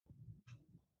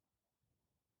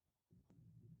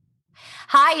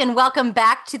Hi, and welcome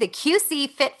back to the QC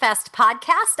Fit Fest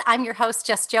podcast. I'm your host,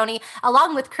 Jess Joni,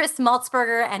 along with Chris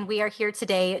Maltzberger, and we are here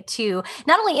today to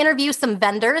not only interview some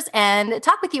vendors and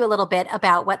talk with you a little bit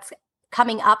about what's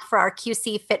coming up for our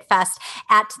QC Fit Fest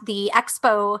at the at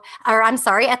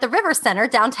the River Center,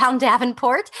 downtown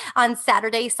Davenport on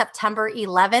Saturday, September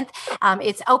 11th.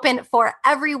 It's open for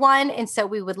everyone. And so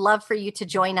we would love for you to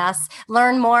join us,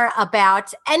 learn more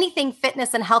about anything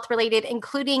fitness and health related,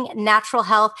 including natural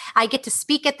health. I get to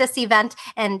speak at this event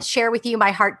and share with you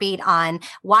my heartbeat on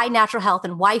why natural health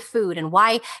and why food and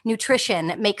why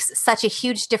nutrition makes such a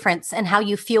huge difference in how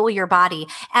you fuel your body.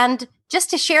 And just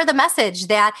to share the message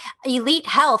that elite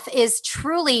health is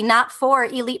truly not for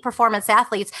elite performance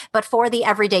athletes, but for the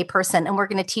everyday person. And we're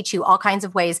going to teach you all kinds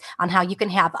of ways on how you can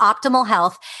have optimal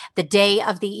health the day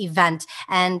of the event.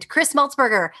 And Chris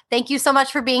Maltzberger, thank you so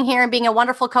much for being here and being a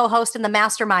wonderful co-host and the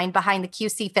mastermind behind the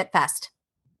QC Fit Fest.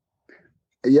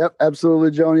 Yep,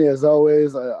 absolutely, Joni. As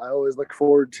always, I always look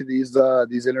forward to these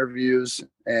interviews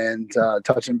and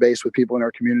touching base with people in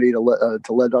our community to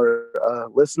let our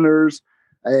listeners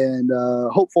and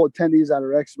hopeful attendees at our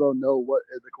expo know what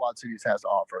the Quad Cities has to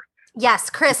offer. Yes,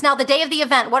 Chris. Now, the day of the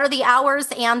event, what are the hours,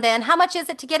 and then how much is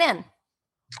it to get in?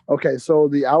 Okay, so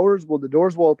the hours, the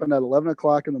doors will open at 11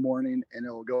 o'clock in the morning, and it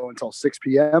will go until 6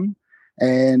 p.m.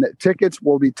 And tickets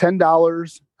will be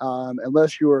 $10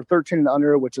 unless you are 13 and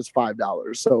under, which is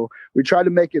 $5. So we try to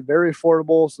make it very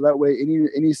affordable, so that way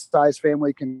any size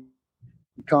family can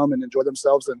come and enjoy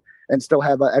themselves and still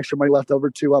have extra money left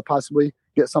over to possibly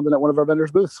get something at one of our vendors'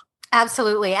 booths.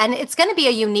 Absolutely. And it's going to be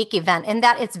a unique event in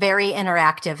that it's very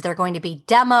interactive. There are going to be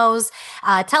demos.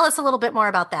 Tell us a little bit more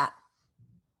about that.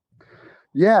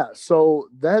 Yeah, so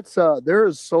that's there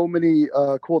is so many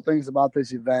cool things about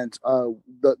this event.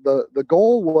 The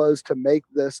goal was to make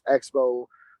this expo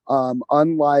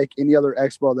unlike any other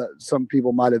expo that some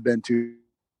people might have been to.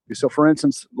 So for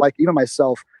instance, like even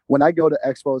myself, when I go to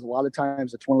expos, a lot of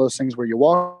times it's one of those things where you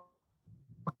walk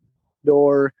the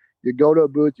door, you go to a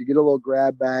booth, you get a little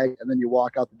grab bag, and then you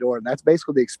walk out the door. And that's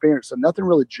basically the experience. So nothing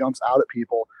really jumps out at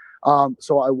people.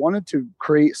 So I wanted to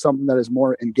create something that is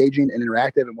more engaging and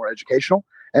interactive and more educational.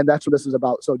 And that's what this is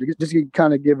about. So to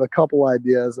kind of give a couple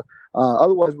ideas,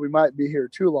 otherwise we might be here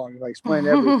too long if I explain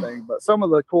everything. But some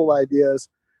of the cool ideas,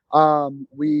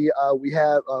 we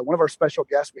have one of our special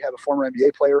guests. We have a former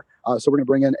NBA player. So we're going to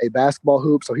bring in a basketball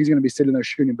hoop. So he's going to be sitting there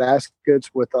shooting baskets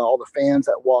with all the fans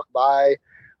that walk by.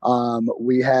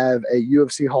 We have a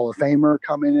UFC Hall of Famer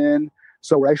coming in.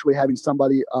 So we're actually having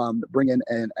somebody bring in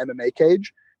an MMA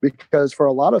cage, because for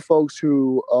a lot of folks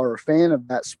who are a fan of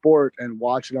that sport and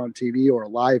watch it on TV or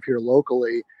live here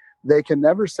locally, they can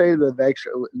never say that they've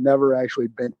never actually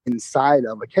been inside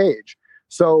of a cage.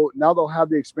 So now they'll have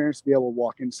the experience to be able to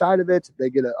walk inside of it. They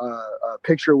get a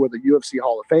picture with a UFC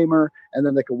Hall of Famer, and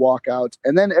then they can walk out.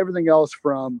 And then everything else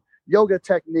from yoga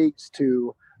techniques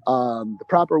to the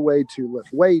proper way to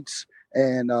lift weights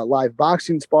and live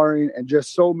boxing sparring and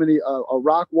just so many, a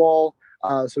rock wall.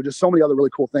 So just so many other really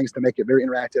cool things to make it very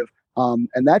interactive.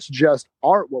 And that's just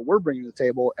what we're bringing to the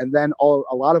table. And then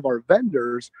a lot of our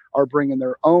vendors are bringing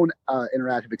their own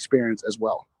interactive experience as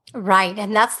well. Right.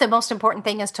 And that's the most important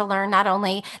thing, is to learn not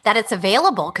only that it's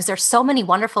available, because there's so many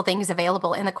wonderful things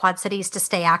available in the Quad Cities to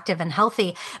stay active and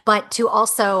healthy, but to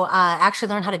also actually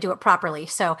learn how to do it properly.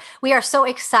 So we are so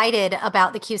excited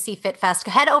about the QC Fit Fest.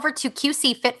 Head over to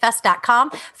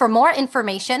QCFitFest.com for more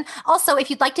information. Also, if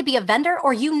you'd like to be a vendor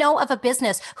or you know of a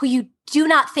business who you do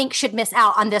not think should miss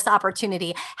out on this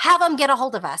opportunity, have them get a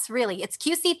hold of us. Really, it's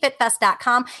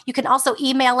QCFitFest.com. You can also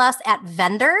email us at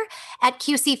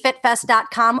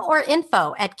vendor@QCFitFest.com or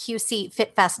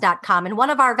info@QCFitFest.com. And one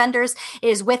of our vendors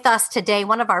is with us today,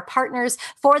 one of our partners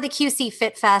for the QC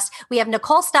Fit Fest. We have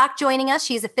Nicole Stock joining us.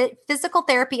 She's a physical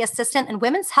therapy assistant and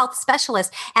women's health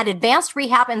specialist at Advanced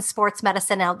Rehab and Sports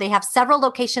Medicine. Now, they have several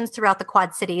locations throughout the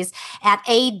Quad Cities at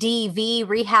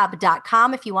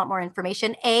advrehab.com if you want more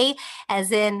information. A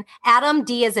as in Adam,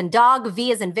 D as in dog,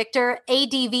 V as in Victor.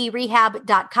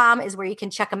 advrehab.com is where you can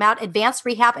check them out. Advanced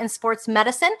Rehab and Sports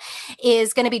Medicine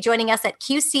is going to be joining us at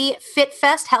QC Fit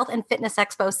Fest Health and Fitness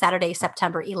Expo Saturday,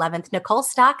 September 11th. Nicole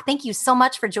Stock, thank you so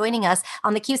much for joining us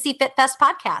on the QC Fit Fest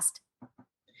podcast.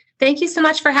 Thank you so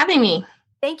much for having me.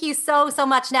 Thank you so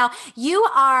much. Now, you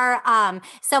are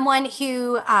someone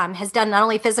who has done not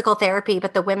only physical therapy,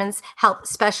 but the women's health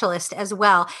specialist as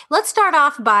well. Let's start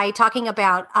off by talking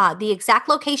about the exact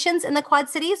locations in the Quad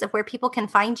Cities of where people can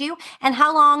find you and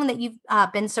how long that you've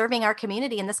been serving our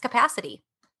community in this capacity.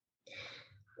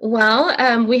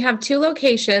 Well, we have two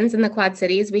locations in the Quad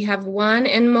Cities. We have one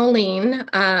in Moline,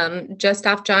 just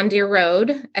off John Deere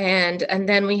Road, and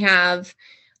then we have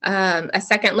a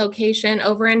second location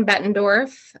over in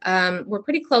Bettendorf. We're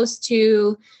pretty close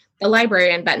to the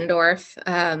library in Bettendorf,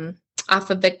 off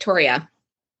of Victoria.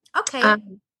 Okay.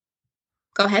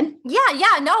 Go ahead.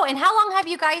 Yeah, no. And how long have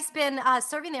you guys been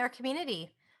serving their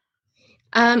community?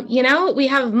 We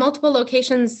have multiple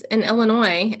locations in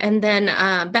Illinois, and then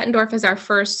Bettendorf is our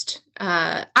first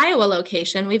Iowa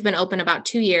location. We've been open about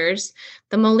 2 years.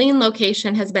 The Moline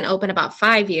location has been open about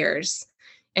 5 years.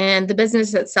 And the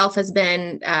business itself has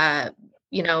been,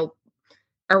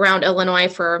 around Illinois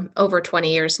for over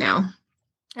 20 years now.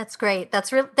 That's great.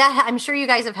 That I'm sure you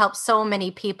guys have helped so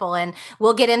many people, and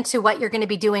we'll get into what you're going to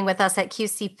be doing with us at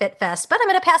QC Fit Fest. But I'm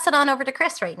going to pass it on over to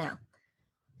Chris right now.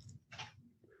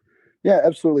 Yeah,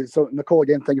 absolutely. So Nicole,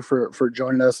 again, thank you for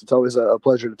joining us. It's always a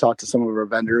pleasure to talk to some of our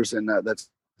vendors, and that's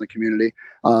the community.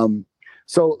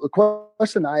 So the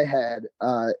question I had,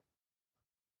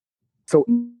 so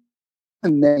the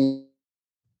name.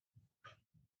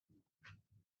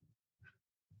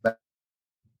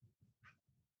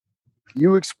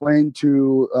 You explain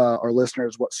to our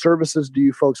listeners, what services do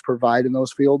you folks provide in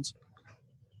those fields?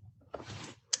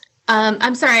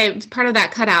 I'm sorry, part of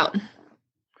that cut out.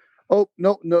 Oh,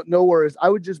 no worries. I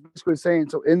was just basically saying,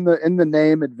 so in the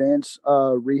name Advanced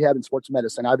Rehab and Sports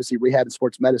Medicine, obviously Rehab and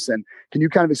Sports Medicine, can you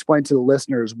kind of explain to the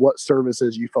listeners what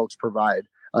services you folks provide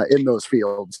in those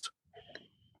fields?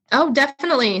 Oh,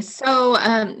 definitely. So,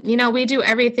 we do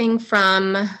everything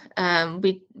from,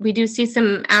 we do see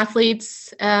some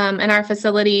athletes in our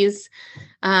facilities,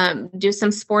 do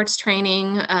some sports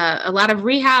training, a lot of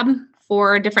rehab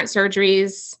for different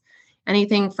surgeries,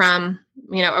 anything from,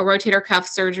 a rotator cuff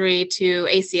surgery to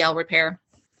ACL repair,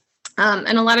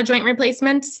 and a lot of joint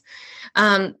replacements.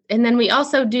 And then we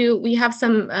also we have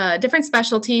some different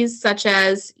specialties, such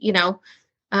as,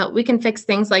 we can fix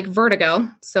things like vertigo.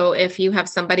 So if you have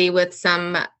somebody with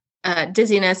some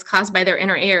dizziness caused by their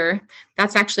inner ear,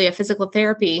 that's actually a physical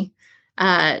therapy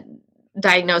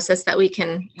diagnosis that we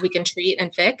can treat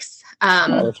and fix.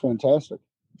 That's fantastic.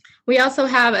 We also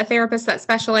have a therapist that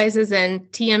specializes in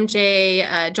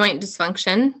TMJ joint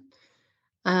dysfunction.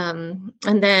 And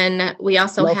then we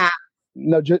also have.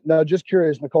 No, just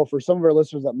curious, Nicole, for some of our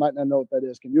listeners that might not know what that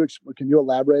is, can you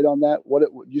elaborate on that?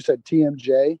 You said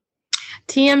TMJ?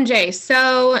 TMJ.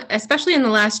 So especially in the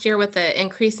last year with the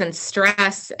increase in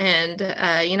stress and,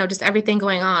 just everything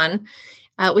going on,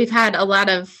 we've had a lot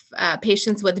of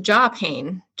patients with jaw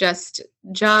pain, just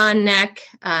jaw, neck.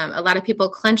 A lot of people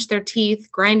clench their teeth,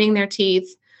 grinding their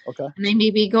teeth. Okay. And they may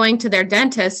be going to their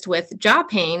dentist with jaw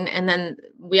pain. And then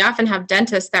we often have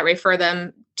dentists that refer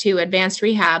them to advanced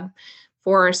rehab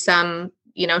for some,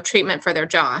 treatment for their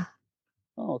jaw.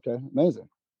 Oh, okay. Amazing.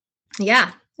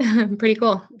 Yeah. Pretty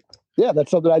cool. Yeah,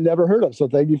 that's something I'd never heard of. So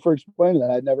thank you for explaining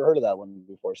that. I'd never heard of that one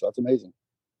before. So that's amazing.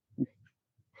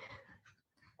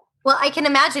 Well, I can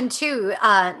imagine too,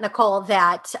 Nicole,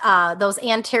 that those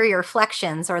anterior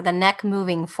flexions or the neck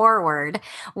moving forward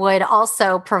would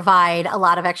also provide a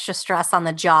lot of extra stress on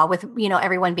the jaw with,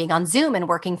 everyone being on Zoom and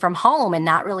working from home and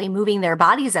not really moving their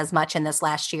bodies as much in this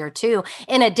last year too,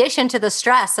 in addition to the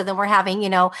stress. So then we're having,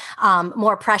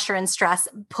 more pressure and stress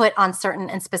put on certain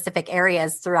and specific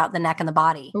areas throughout the neck and the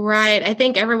body. Right. I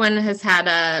think everyone has had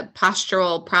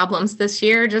postural problems this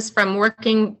year just from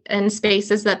working in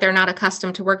spaces that they're not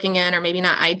accustomed to working in, or maybe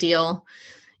not ideal.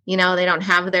 They don't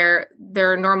have their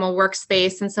normal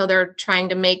workspace. And so they're trying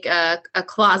to make a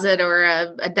closet or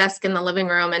a desk in the living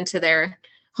room into their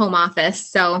home office.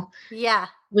 So yeah,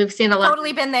 we've seen a lot.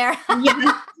 Totally been there.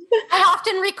 Yeah. I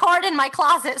often record in my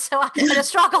closet, so the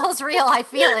struggle is real. I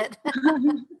feel it.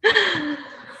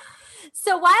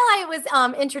 So while I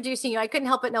was introducing you, I couldn't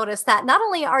help but notice that not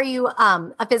only are you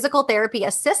a physical therapy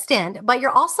assistant, but you're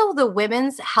also the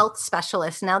women's health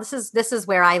specialist. Now, this is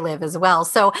where I live as well.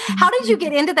 So how did you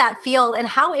get into that field, and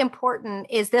how important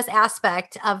is this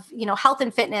aspect of, health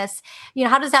and fitness?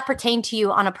 How does that pertain to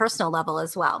you on a personal level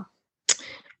as well?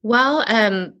 Well,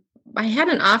 I had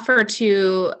an offer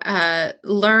to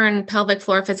learn pelvic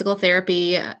floor physical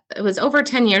therapy. It was over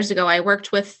 10 years ago. I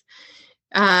worked with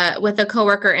a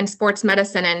coworker in sports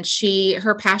medicine, and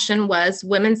her passion was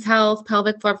women's health,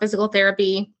 pelvic floor physical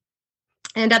therapy.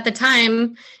 And at the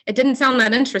time, it didn't sound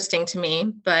that interesting to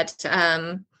me, but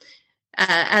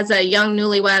as a young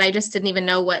newlywed, I just didn't even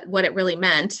know what it really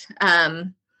meant.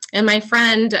 And my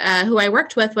friend who I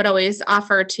worked with would always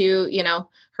offer to,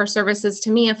 her services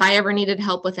to me if I ever needed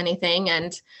help with anything.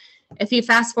 And if you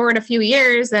fast forward a few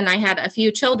years, and I had a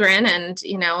few children, and,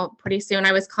 pretty soon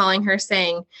I was calling her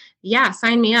saying, yeah,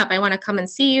 sign me up. I want to come and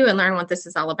see you and learn what this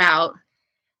is all about.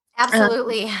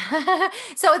 Absolutely.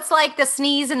 So it's like the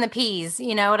sneeze and the peas,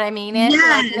 you know what I mean?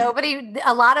 Yes. Like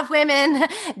a lot of women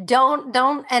don't,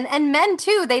 and men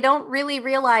too, they don't really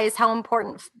realize how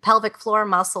important pelvic floor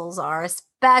muscles are,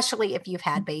 especially if you've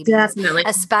had babies, Definitely.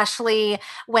 especially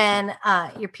when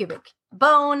your pubic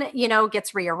bone,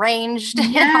 gets rearranged and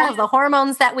all Yes. of the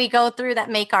hormones that we go through that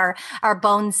make our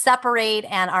bones separate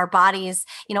and our bodies,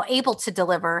 able to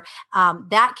deliver,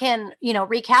 that can,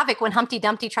 wreak havoc when Humpty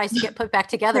Dumpty tries to get put back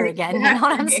together again. You know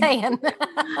what I'm saying?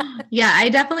 Yeah, I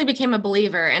definitely became a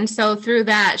believer. And so through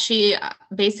that, she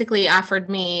basically offered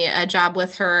me a job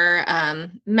with her,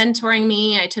 mentoring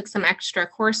me. I took some extra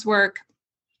coursework,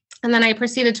 and then I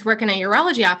proceeded to work in a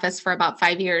urology office for about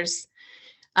 5 years.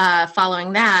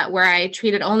 Following that, where I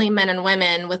treated only men and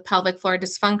women with pelvic floor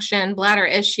dysfunction, bladder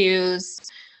issues,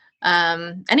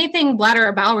 anything bladder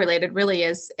or bowel related really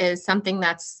is something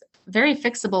that's very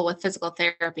fixable with physical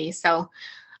therapy. So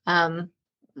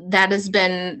that has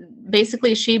been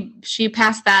basically, she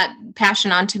passed that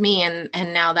passion on to me,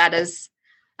 and now that is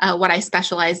what I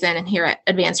specialize in here at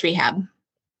Advanced Rehab.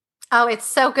 Oh, it's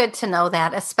so good to know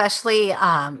that, especially,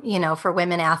 for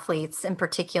women athletes in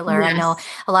particular. I know Yes.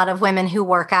 a lot of women who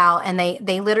work out, and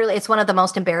they literally, it's one of the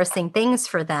most embarrassing things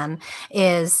for them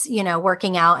is,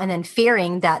 working out and then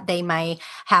fearing that they might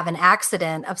have an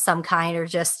accident of some kind or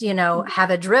just, have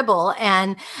a dribble.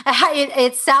 And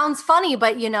it sounds funny,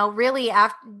 but, really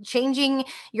after changing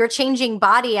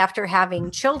body after having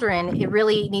children, it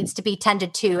really needs to be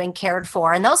tended to and cared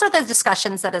for. And those are the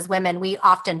discussions that as women, we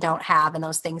often don't have, and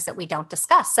those things that we don't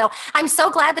discuss. So I'm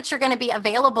so glad that you're going to be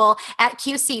available at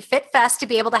QC Fit Fest to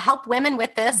be able to help women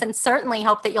with this, and certainly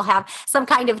hope that you'll have some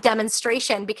kind of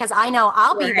demonstration, because I know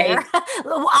I'll be there.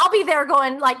 I'll be there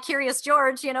going like Curious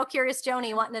George, Curious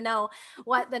Joni, wanting to know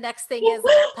what the next thing is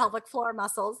about pelvic floor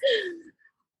muscles.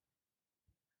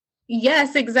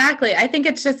 Yes, exactly. I think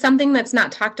it's just something that's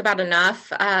not talked about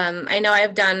enough. I know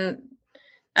I've done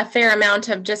a fair amount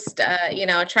of just,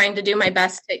 trying to do my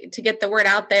best to get the word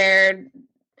out there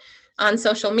on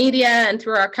social media and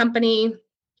through our company,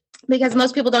 because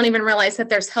most people don't even realize that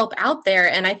there's help out there.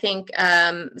 And I think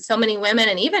so many women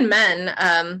and even men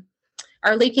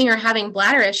are leaking or having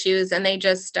bladder issues, and they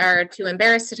just are too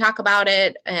embarrassed to talk about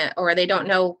it, or they don't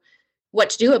know what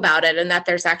to do about it, and that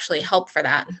there's actually help for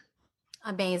that.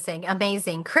 Amazing.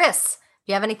 Amazing. Chris,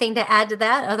 do you have anything to add to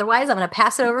that? Otherwise, I'm going to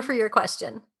pass it over for your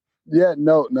question. Yeah,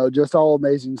 no, just all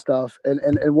amazing stuff.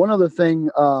 And one other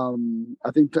thing,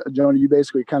 I think, Joni, you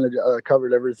basically kind of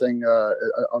covered everything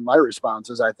on my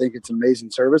responses. I think it's an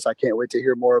amazing service. I can't wait to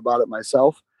hear more about it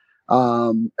myself.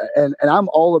 And I'm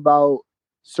all about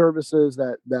services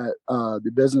that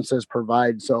the businesses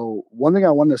provide. So one thing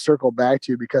I wanted to circle back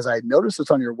to, because I noticed this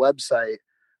on your website,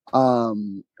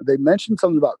 they mentioned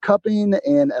something about cupping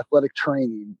and athletic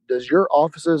training. Does your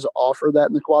offices offer that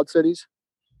in the Quad Cities?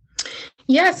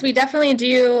 Yes, we definitely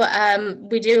do.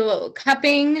 We do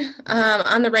cupping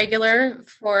on the regular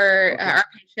for our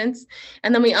patients.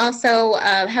 And then we also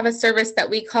have a service that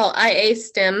we call IA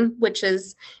STEM, which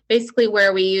is basically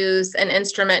where we use an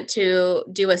instrument to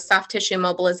do a soft tissue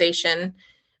mobilization.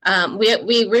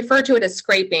 We refer to it as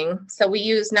scraping. So we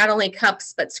use not only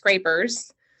cups, but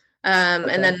scrapers,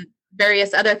 and then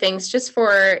various other things just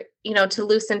for, to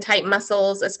loosen tight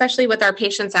muscles, especially with our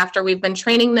patients after we've been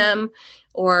training them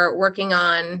or working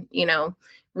on,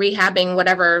 rehabbing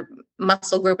whatever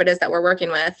muscle group it is that we're working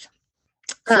with.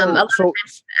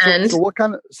 So what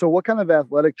kind of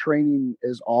athletic training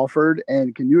is offered,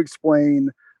 and can you explain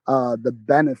the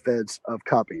benefits of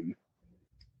cupping?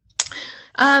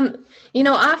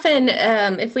 Often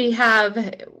if we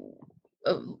have,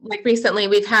 like recently,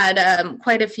 we've had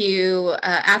quite a few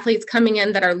athletes coming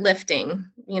in that are lifting,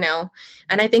 and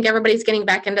I think everybody's getting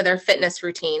back into their fitness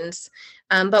routines.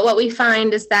 But what we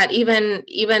find is that even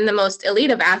the most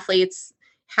elite of athletes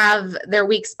have their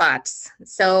weak spots.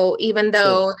 So even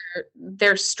though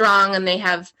they're strong and they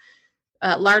have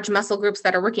large muscle groups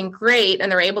that are working great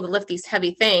and they're able to lift these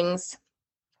heavy things,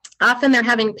 often they're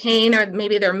having pain, or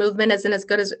maybe their movement isn't as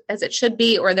good as it should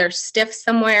be, or they're stiff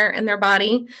somewhere in their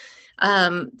body.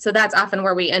 So that's often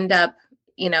where we end up,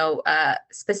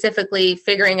 specifically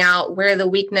figuring out where the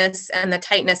weakness and the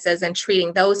tightness is and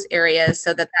treating those areas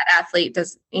so that athlete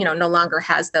does, no longer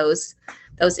has those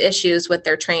issues with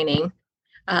their training.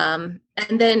 And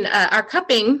then our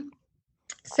cupping.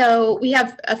 So we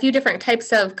have a few different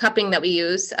types of cupping that we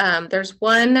use. There's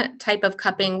one type of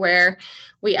cupping where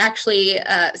we actually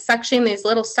suction these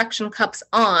little suction cups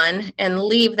on and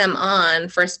leave them on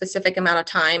for a specific amount of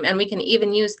time. And we can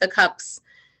even use the cups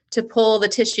to pull the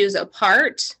tissues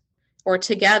apart or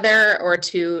together, or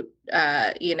to,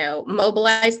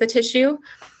 mobilize the tissue.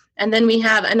 And then we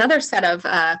have another set of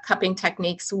cupping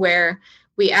techniques where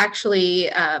we actually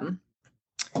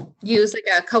use like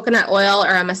a coconut oil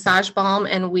or a massage balm,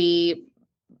 and we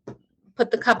put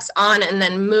the cups on and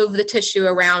then move the tissue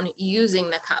around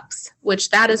using the cups, which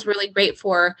that is really great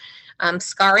for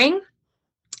scarring.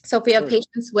 So if we have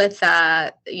patients with,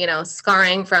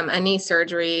 scarring from a knee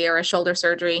surgery or a shoulder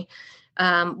surgery,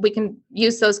 we can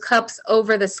use those cups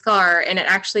over the scar, and it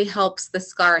actually helps the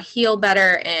scar heal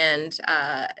better and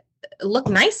look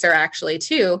nicer actually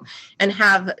too, and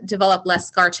develop less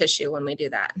scar tissue when we do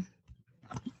that.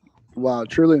 Wow,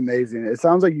 truly amazing. It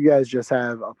sounds like you guys just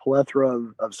have a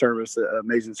plethora of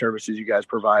amazing services you guys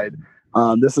provide.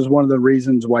 This is one of the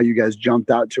reasons why you guys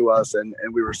jumped out to us, and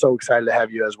we were so excited to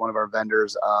have you as one of our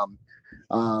vendors,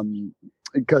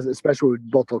 because especially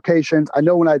with both locations. I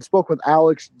know when I spoke with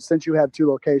Alex, since you have 2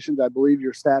 locations, I believe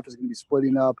your staff is going to be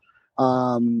splitting up.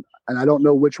 And I don't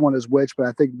know which one is which, but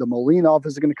I think the Moline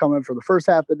office is going to come in for the first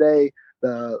half of the day.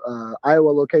 The Iowa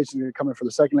location is going to come in for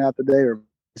the second half of the day, or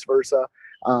vice versa.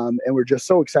 And we're just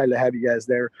so excited to have you guys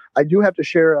there. I do have to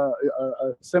share a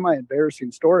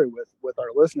semi-embarrassing story with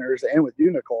our listeners and with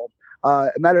you, Nicole.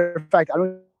 As a matter of fact, I don't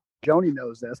know if Joni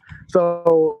knows this.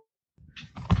 So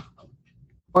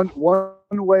one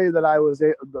way that I was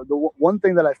the one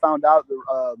thing that I found out,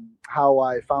 how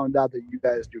I found out that you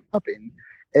guys do cupping,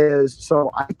 is so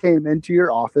I came into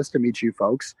your office to meet you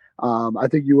folks. I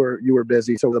think you were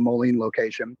busy, so the Moline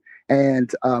location,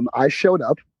 and I showed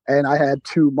up. And I had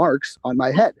 2 marks on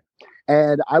my head,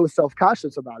 and I was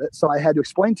self-conscious about it. So I had to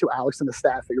explain to Alex and the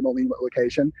staff at your Moline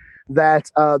location that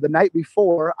the night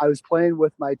before I was playing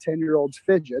with my 10-year-old's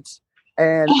fidgets,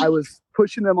 and I was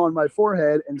pushing them on my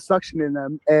forehead and suctioning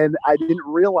them, and I didn't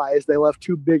realize they left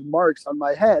 2 big marks on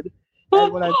my head.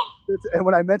 And when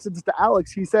I mentioned this to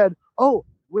Alex, he said, "Oh,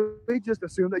 we just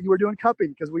assumed that you were doing cupping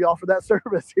because we offer that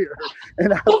service here."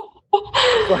 And I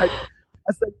was like,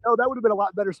 I said, "No, that would have been a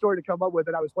lot better story to come up with."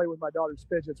 And I was playing with my daughter's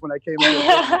fidgets when I came in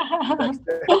the next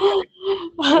day.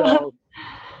 So,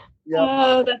 yeah,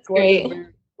 oh, that's great.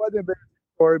 Quite an embarrassing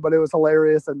story, but it was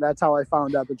hilarious, and that's how I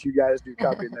found out that you guys do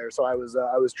cupping there. So I was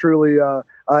truly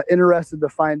interested to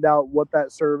find out what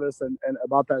that service and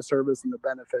about that service and the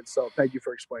benefits. So thank you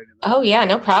for explaining that. Oh yeah,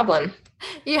 no problem.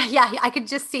 Yeah, I could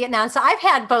just see it now. So I've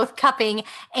had both cupping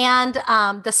and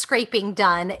the scraping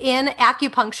done. In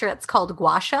acupuncture, it's called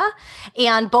gua sha,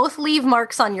 and both leave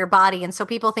marks on your body. And so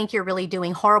people think you're really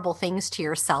doing horrible things to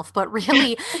yourself, but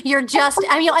really you're just,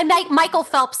 and Michael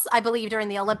Phelps, I believe during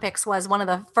the Olympics, was one of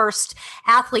the first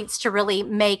athletes to really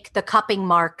make the cupping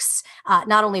marks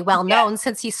not only well known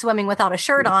since he's swimming without a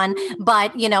shirt on,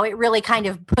 but it really kind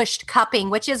of pushed cupping,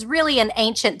 which is really an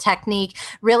ancient technique.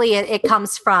 Really, it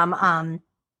comes from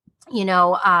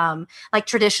like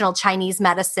traditional Chinese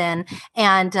medicine.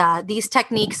 And these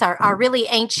techniques are really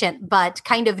ancient, but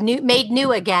kind of made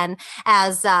new again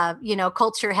as,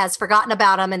 culture has forgotten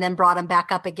about them and then brought them back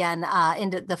up again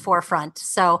into the forefront.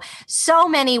 So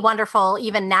many wonderful,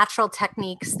 even natural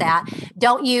techniques that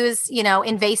don't use,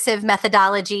 invasive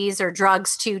methodologies or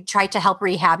drugs to try to help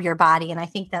rehab your body. And I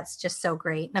think that's just so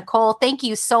great. Nicole, thank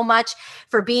you so much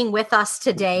for being with us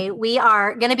today. We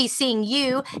are going to be seeing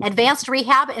you, Advanced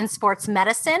Rehab and Sports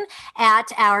Medicine,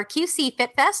 at our QC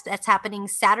Fit Fest. That's happening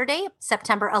Saturday,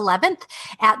 September 11th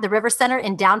at the River Center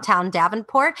in downtown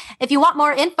Davenport. If you want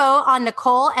more info on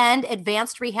Nicole and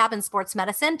Advanced Rehab and Sports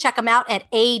Medicine, check them out at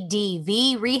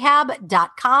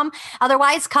advrehab.com.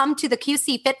 Otherwise, come to the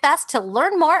QC Fit Fest to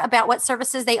learn more about what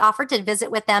services they offer, to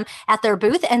visit with them at their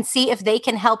booth and see if they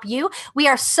can help you. We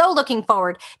are so looking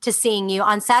forward to seeing you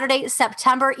on Saturday,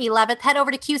 September 11th. Head over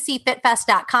to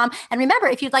qcfitfest.com. And remember,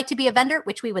 if you'd like to be a vendor,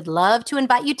 which we would love to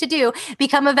invite you to do,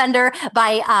 become a vendor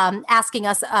by asking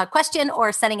us a question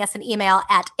or sending us an email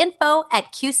at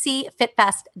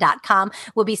info@qcfitfest.com.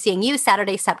 We'll be seeing you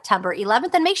Saturday, September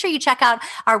 11th. And make sure you check out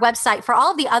our website for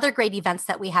all of the other great events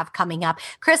that we have coming up.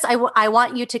 Chris, I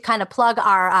want you to kind of plug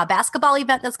our basketball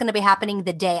event that's going to be happening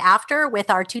the day after with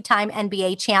our 2-time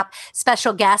NBA champ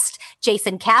special guest,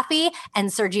 Jason Caffey, and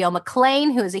Sergio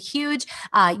McClain, who is a huge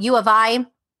U of I.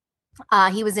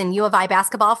 He was in U of I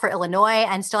basketball for Illinois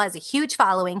and still has a huge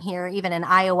following here, even in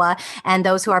Iowa, and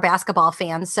those who are basketball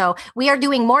fans. So we are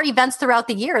doing more events throughout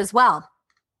the year as well.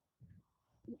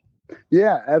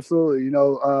 Yeah, absolutely.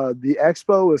 The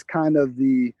expo is kind of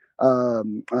the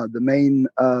main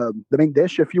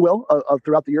dish, if you will,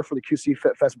 throughout the year for the QC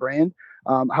Fit Fest brand.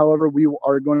 However, we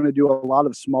are going to do a lot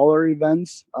of smaller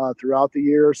events throughout the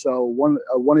year. So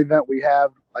one event we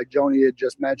have, like Joni had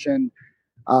just mentioned,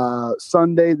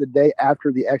 Sunday, the day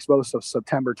after the expo, so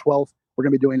September 12th, we're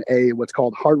going to be doing what's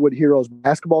called Hardwood Heroes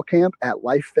basketball camp at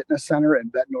Life Fitness Center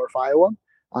in Bettendorf, Iowa.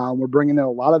 We're bringing in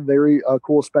a lot of very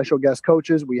cool special guest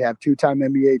coaches. We have two-time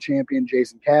NBA champion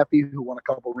Jason Caffey, who won a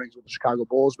couple rings with the Chicago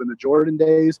Bulls in the Jordan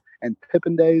days and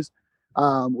Pippen days.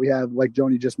 We have, like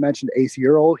Joni just mentioned, AC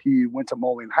Earl. He went to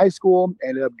Moline High School,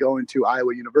 ended up going to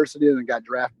Iowa University, and then got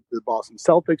drafted to the Boston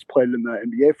Celtics, played in the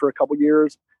NBA for a couple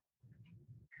years.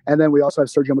 And then we also have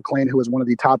Sergio McClain, who was one of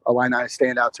the top Illini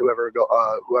standouts who ever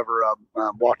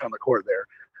walked on the court there.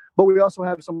 But we also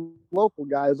have some local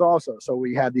guys also. So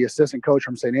we have the assistant coach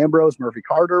from St. Ambrose, Murphy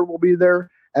Carter, will be there,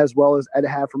 as well as Ed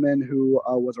Hafferman, who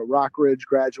was a Rockridge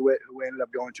graduate who ended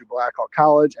up going to Blackhawk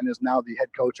College and is now the head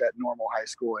coach at Normal High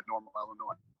School at Normal,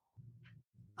 Illinois.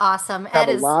 Awesome. Have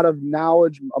a lot of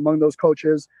knowledge among those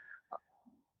coaches.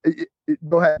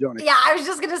 Go ahead, Joni. Yeah, I was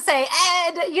just going to say,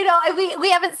 Ed, we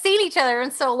haven't seen each other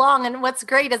in so long. And what's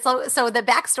great is so the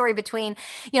backstory between,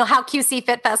 how QC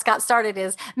Fit Fest got started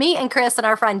is me and Chris and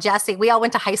our friend Jesse, we all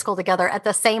went to high school together at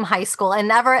the same high school. And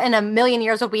never in a million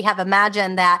years would we have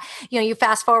imagined that, you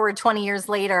fast forward 20 years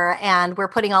later and we're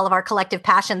putting all of our collective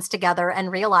passions together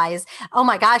and realize, oh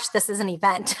my gosh, this is an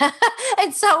event.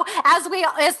 And so as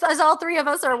all three of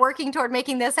us are working toward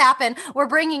making this happen, we're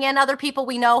bringing in other people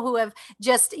we know who have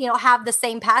just, have the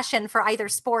same passion for either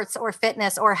sports or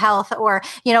fitness or health, or,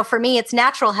 for me, it's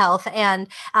natural health and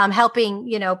helping,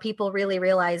 people really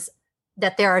realize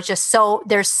that there's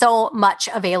so much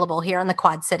available here in the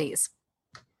Quad Cities.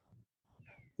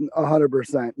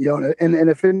 100%. And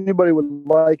if anybody would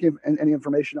like any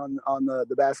information on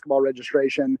the basketball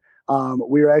registration,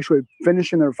 we are actually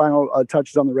finishing the final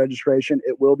touches on the registration.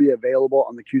 It will be available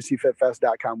on the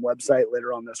QCFitFest.com website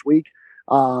later on this week.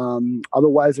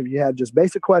 Otherwise, if you have just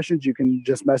basic questions, you can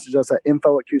just message us at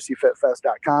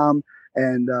info@QCFitFest.com.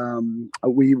 And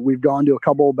we've gone to a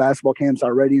couple of basketball camps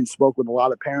already and spoke with a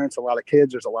lot of parents, a lot of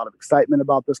kids. There's a lot of excitement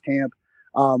about this camp.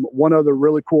 One other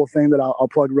really cool thing that I'll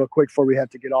plug real quick before we have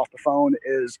to get off the phone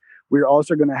is we're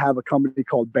also going to have a company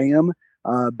called BAM.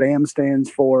 BAM stands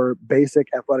for Basic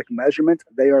Athletic Measurement.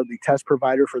 They are the test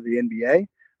provider for the NBA.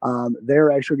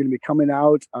 They're actually going to be coming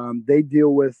out. They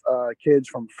deal with kids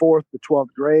from 4th to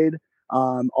 12th grade,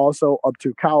 also up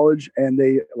to college. And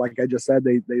they, like I just said,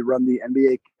 they run the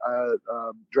NBA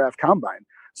draft combine.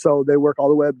 So they work all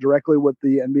the way up directly with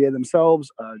the NBA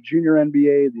themselves, junior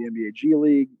NBA, the NBA G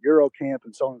League, Euro Camp,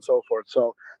 and so on and so forth.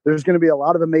 So there's going to be a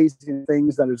lot of amazing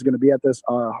things that is going to be at this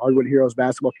Hardwood Heroes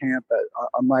basketball camp that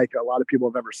unlike a lot of people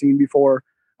have ever seen before.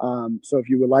 So if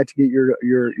you would like to get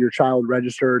your child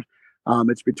registered,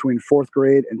 it's between 4th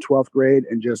grade and 12th grade,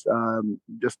 and just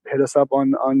hit us up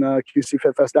on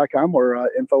QCFitFest.com or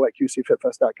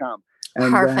info@QCFitFest.com. And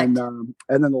Perfect. And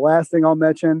then the last thing I'll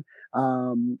mention,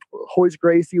 Hoist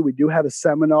Gracie, we do have a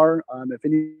seminar. If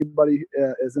anybody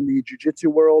is in the jiu-jitsu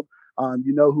world,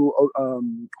 you know who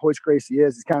Hoist Gracie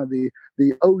is. He's kind of the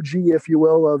OG, if you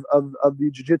will, of the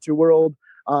jiu-jitsu world.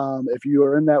 If you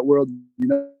are in that world, you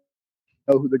know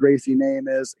who the Gracie name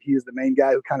is. He is the main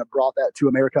guy who kind of brought that to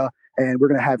America. And we're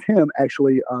going to have him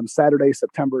actually Saturday,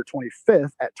 September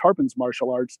 25th at Tarpons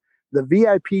Martial Arts. The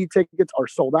VIP tickets are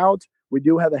sold out. We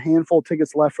do have a handful of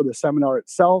tickets left for the seminar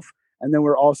itself. And then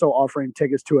we're also offering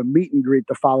tickets to a meet and greet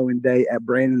the following day at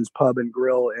Brandon's Pub and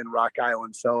Grill in Rock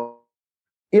Island. So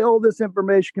all this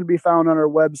information can be found on our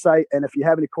website. And if you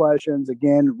have any questions,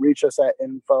 again, reach us at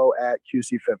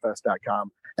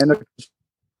info@QCFitFest.com. And I just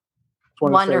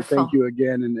want to say thank you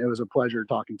again. And it was a pleasure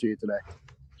talking to you today.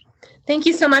 Thank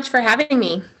you so much for having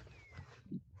me.